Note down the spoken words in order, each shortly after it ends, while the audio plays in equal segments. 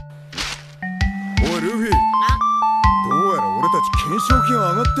ルフィ。どうやら俺たち懸賞金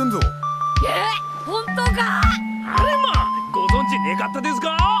上がってんぞ。本当か？あれま、ご存知ねかったです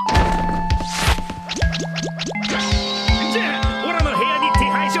か？じゃあ、オラの部屋に手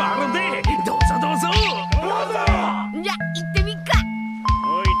配書あるんで、どうぞどうぞ。じゃ、行ってみっか。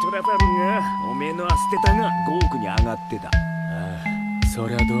おいトラファルが、おめえのは捨てたが5億に上がってた。ああ、そ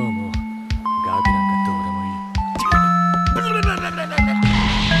りゃどうも。額なんかどうでもいい。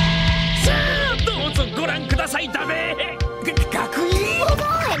さあ、どうぞご覧くださいだべ。額いい。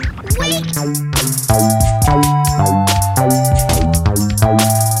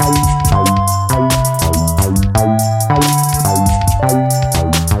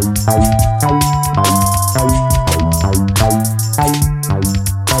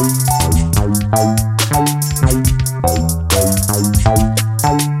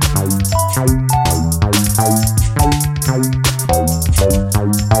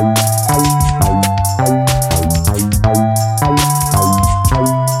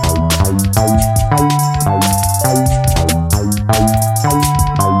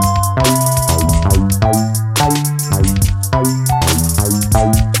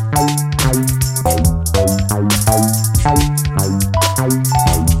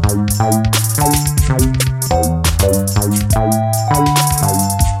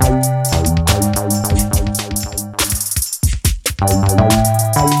Bye.